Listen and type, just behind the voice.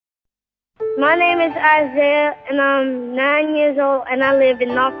My name is Isaiah, and I'm 9 years old, and I live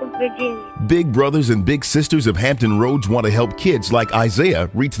in Norfolk, Virginia. Big Brothers and Big Sisters of Hampton Roads want to help kids like Isaiah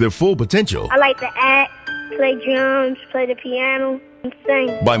reach their full potential. I like to act, play drums, play the piano, and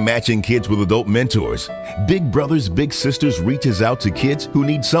sing. By matching kids with adult mentors, Big Brothers Big Sisters reaches out to kids who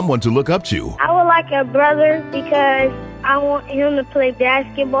need someone to look up to. I would like a brother because I want him to play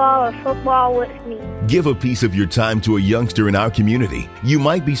basketball or football with me. Give a piece of your time to a youngster in our community. You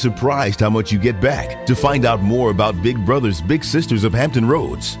might be surprised how much you get back. To find out more about Big Brothers Big Sisters of Hampton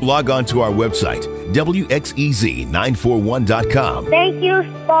Roads, log on to our website, WXEZ941.com. Thank you,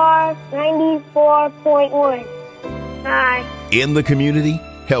 Star 94.1. Bye. In the community,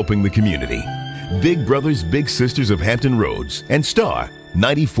 helping the community. Big Brothers Big Sisters of Hampton Roads and Star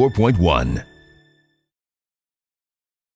 94.1.